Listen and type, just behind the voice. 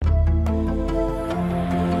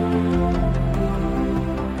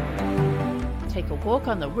book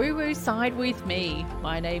on the woo-woo side with me.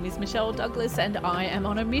 My name is Michelle Douglas and I am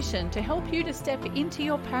on a mission to help you to step into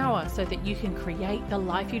your power so that you can create the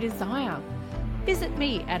life you desire. Visit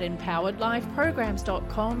me at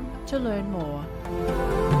empoweredlifeprograms.com to learn more.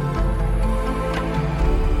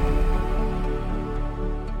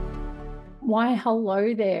 Why,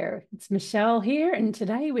 hello there. It's Michelle here, and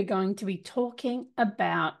today we're going to be talking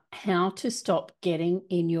about how to stop getting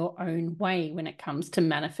in your own way when it comes to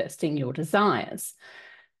manifesting your desires.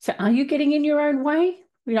 So are you getting in your own way?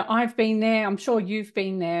 You know, I've been there, I'm sure you've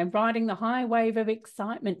been there, riding the high wave of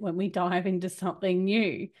excitement when we dive into something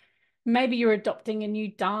new. Maybe you're adopting a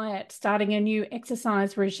new diet, starting a new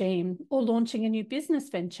exercise regime, or launching a new business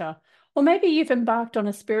venture. Or maybe you've embarked on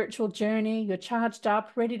a spiritual journey, you're charged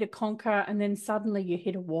up, ready to conquer, and then suddenly you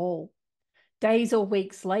hit a wall. Days or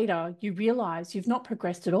weeks later, you realize you've not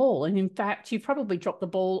progressed at all. And in fact, you've probably dropped the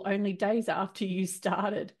ball only days after you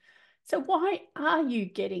started. So why are you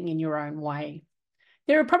getting in your own way?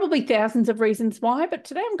 There are probably thousands of reasons why, but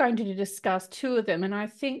today I'm going to discuss two of them. And I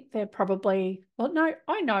think they're probably, well, no,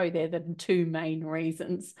 I know they're the two main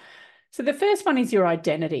reasons. So the first one is your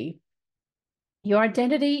identity. Your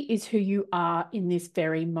identity is who you are in this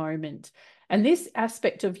very moment. And this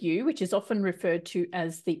aspect of you, which is often referred to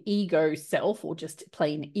as the ego self or just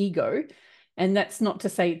plain ego, and that's not to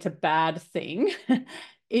say it's a bad thing,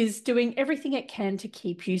 is doing everything it can to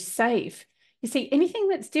keep you safe. You see, anything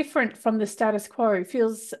that's different from the status quo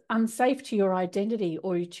feels unsafe to your identity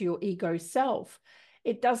or to your ego self.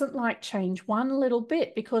 It doesn't like change one little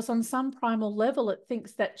bit because on some primal level, it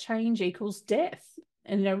thinks that change equals death.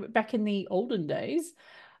 And, you know, back in the olden days,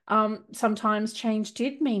 sometimes change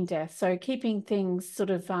did mean death. So keeping things sort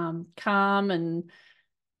of calm and,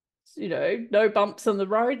 you know, no bumps on the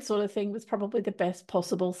road sort of thing was probably the best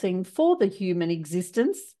possible thing for the human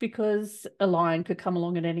existence, because a lion could come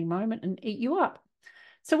along at any moment and eat you up.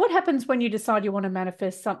 So what happens when you decide you want to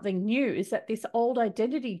manifest something new is that this old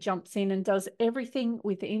identity jumps in and does everything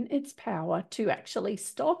within its power to actually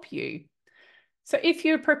stop you. So if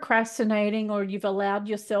you're procrastinating or you've allowed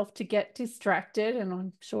yourself to get distracted, and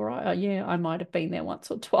I'm sure I might have been there once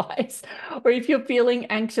or twice, or if you're feeling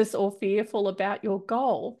anxious or fearful about your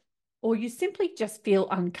goal, or you simply just feel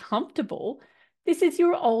uncomfortable, this is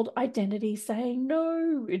your old identity saying,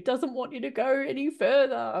 no, it doesn't want you to go any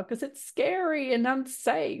further because it's scary and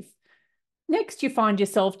unsafe. Next, you find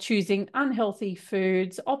yourself choosing unhealthy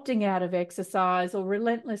foods, opting out of exercise, or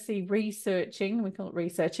relentlessly researching, we call it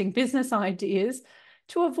researching, business ideas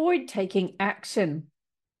to avoid taking action.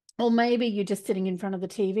 Or maybe you're just sitting in front of the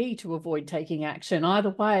TV to avoid taking action. Either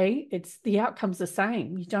way, the outcome's the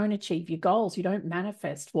same. You don't achieve your goals. You don't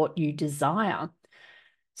manifest what you desire.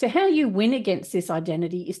 So how you win against this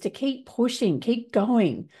identity is to keep pushing, keep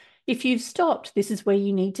going. If you've stopped, this is where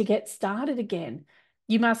you need to get started again.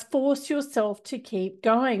 You must force yourself to keep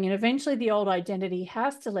going, and eventually the old identity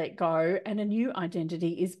has to let go and a new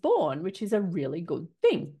identity is born, which is a really good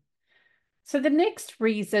thing. So the next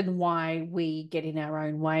reason why we get in our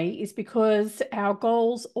own way is because our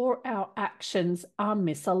goals or our actions are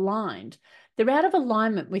misaligned. They're out of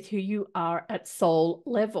alignment with who you are at soul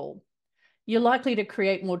level. You're likely to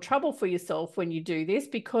create more trouble for yourself when you do this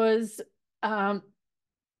because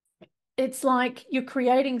it's like you're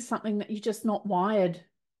creating something that you're just not wired,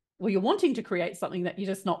 or you're wanting to create something that you're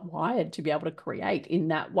just not wired to be able to create in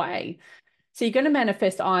that way. So you're going to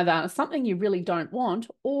manifest either something you really don't want,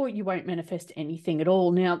 or you won't manifest anything at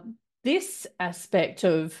all. Now, this aspect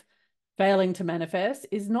of failing to manifest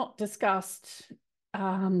is not discussed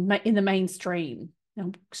in the mainstream.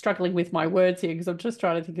 I'm struggling with my words here because I'm just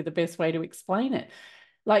trying to think of the best way to explain it.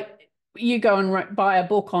 Like, you go and buy a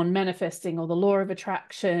book on manifesting or the law of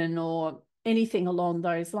attraction or anything along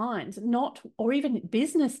those lines, or even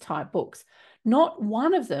business type books. Not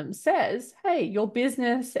one of them says, hey, your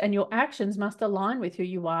business and your actions must align with who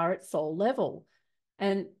you are at soul level.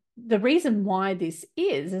 And the reason why this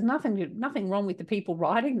is, there's nothing wrong with the people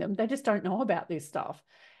writing them. They just don't know about this stuff.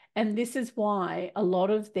 And this is why a lot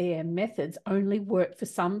of their methods only work for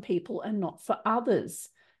some people and not for others.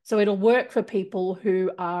 So it'll work for people who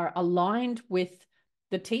are aligned with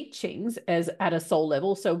the teachings as at a soul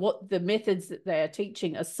level. So what the methods that they are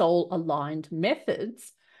teaching are soul aligned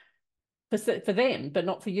methods for them, but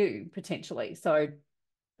not for you potentially. So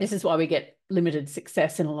this is why we get limited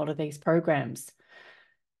success in a lot of these programs.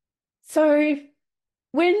 So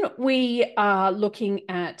when we are looking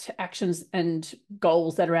at actions and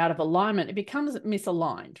goals that are out of alignment, it becomes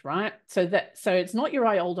misaligned, right? So it's not your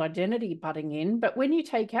old identity butting in, but when you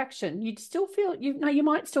take action, you'd still feel, you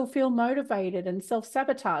might still feel motivated, and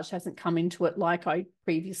self-sabotage hasn't come into it like I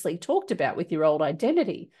previously talked about with your old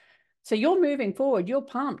identity. So you're moving forward, you're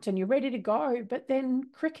pumped and you're ready to go, but then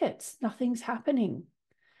crickets, nothing's happening.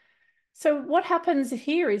 So what happens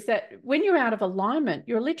here is that when you're out of alignment,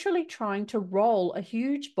 you're literally trying to roll a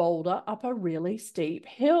huge boulder up a really steep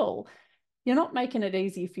hill. You're not making it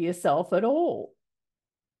easy for yourself at all.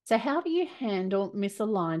 So how do you handle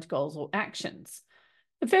misaligned goals or actions?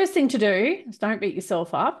 The first thing to do is don't beat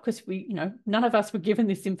yourself up, because none of us were given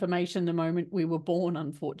this information the moment we were born,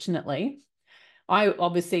 unfortunately. I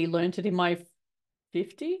obviously learned it in my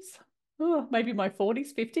 50s, maybe my 40s,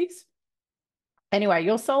 50s. Anyway,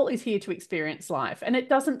 your soul is here to experience life, and it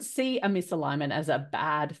doesn't see a misalignment as a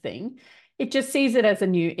bad thing. It just sees it as a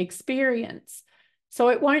new experience. So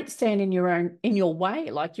it won't stand in your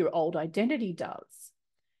way like your old identity does.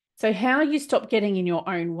 So how you stop getting in your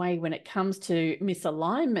own way when it comes to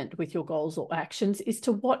misalignment with your goals or actions is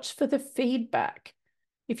to watch for the feedback.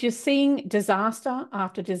 If you're seeing disaster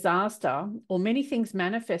after disaster or many things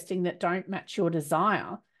manifesting that don't match your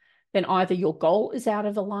desire, then either your goal is out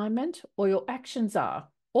of alignment or your actions are,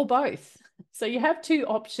 or both. So you have two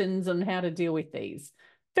options on how to deal with these.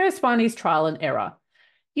 First one is trial and error.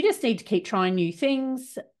 You just need to keep trying new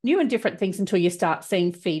things, new and different things, until you start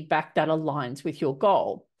seeing feedback that aligns with your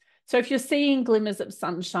goal. So if you're seeing glimmers of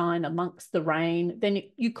sunshine amongst the rain, then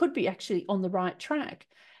you could be actually on the right track.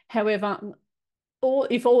 However, but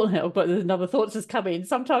there's another thought just come in.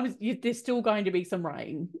 Sometimes there's still going to be some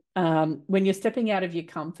rain. When you're stepping out of your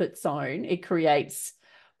comfort zone, it creates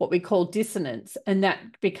what we call dissonance, and that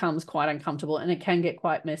becomes quite uncomfortable, and it can get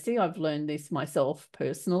quite messy. I've learned this myself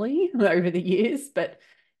personally over the years, but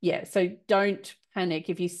yeah, so don't panic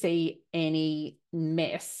if you see any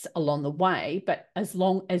mess along the way, but as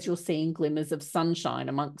long as you're seeing glimmers of sunshine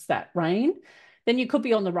amongst that rain, then you could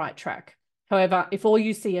be on the right track. However, if all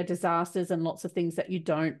you see are disasters and lots of things that you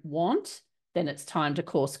don't want, then it's time to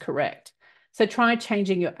course correct. So try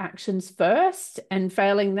changing your actions first, and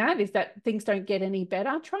failing that, if that things don't get any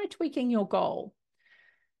better, try tweaking your goal.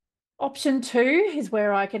 Option 2 is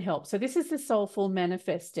where I can help. So this is the soulful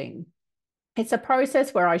manifesting. It's a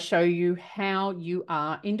process where I show you how you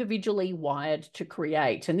are individually wired to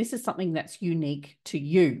create. And this is something that's unique to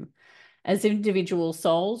you. As individual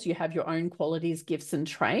souls, you have your own qualities, gifts, and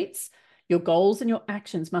traits. Your goals and your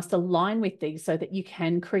actions must align with these so that you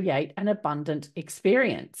can create an abundant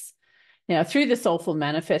experience. Now, through the soulful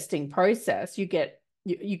manifesting process, you get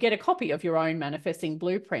a copy of your own manifesting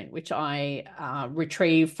blueprint, which I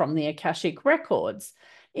retrieved from the Akashic records.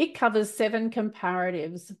 It covers 7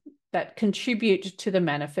 comparatives that contribute to the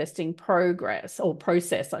manifesting progress, or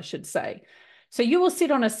process, I should say. So you will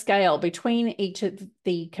sit on a scale between each of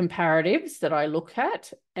the comparatives that I look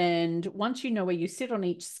at. And once you know where you sit on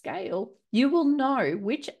each scale, you will know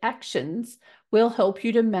which actions will help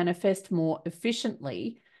you to manifest more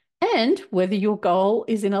efficiently, and whether your goal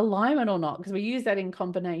is in alignment or not, because we use that in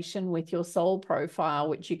combination with your soul profile,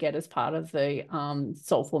 which you get as part of the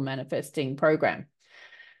Soulful Manifesting program.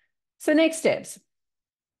 So next steps.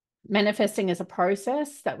 Manifesting is a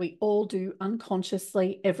process that we all do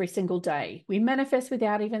unconsciously every single day. We manifest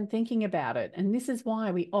without even thinking about it. And this is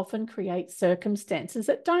why we often create circumstances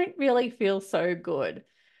that don't really feel so good.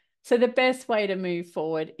 So the best way to move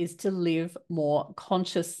forward is to live more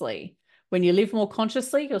consciously. When you live more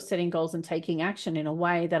consciously, you're setting goals and taking action in a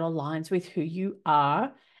way that aligns with who you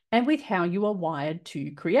are and with how you are wired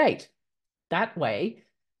to create. That way,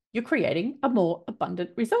 you're creating a more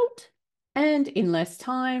abundant result, and in less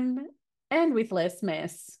time, and with less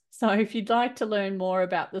mess. So if you'd like to learn more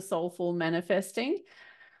about the soulful manifesting,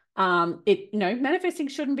 manifesting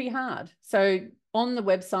shouldn't be hard. So on the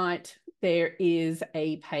website, there is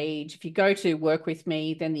a page. If you go to work with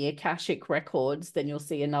me, then the Akashic records, then you'll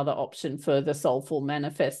see another option for the soulful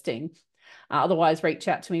manifesting. Otherwise, reach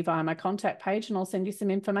out to me via my contact page and I'll send you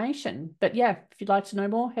some information. But yeah, if you'd like to know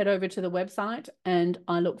more, head over to the website, and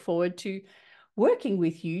I look forward to working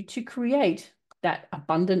with you to create that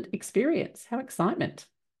abundant experience. How excitement.